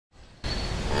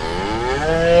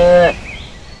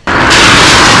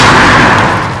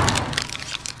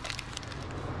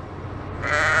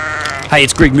Hey,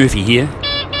 it's Greg Murphy here.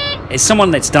 As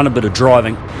someone that's done a bit of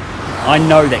driving, I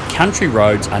know that country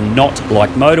roads are not like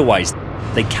motorways.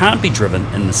 They can't be driven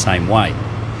in the same way.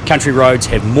 Country roads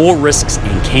have more risks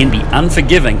and can be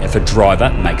unforgiving if a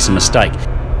driver makes a mistake.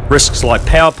 Risks like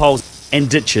power poles and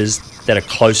ditches that are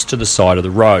close to the side of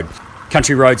the road.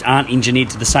 Country roads aren't engineered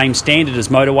to the same standard as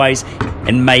motorways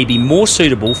and may be more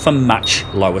suitable for much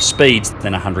lower speeds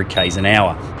than 100 k's an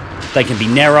hour. They can be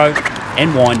narrow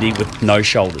and windy with no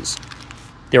shoulders.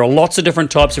 There are lots of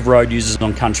different types of road users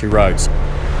on country roads,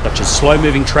 such as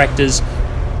slow-moving tractors,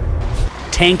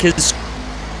 tankers,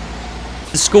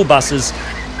 school buses,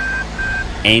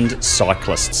 and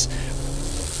cyclists.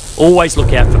 Always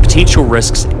look out for potential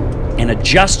risks and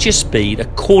adjust your speed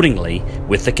accordingly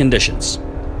with the conditions.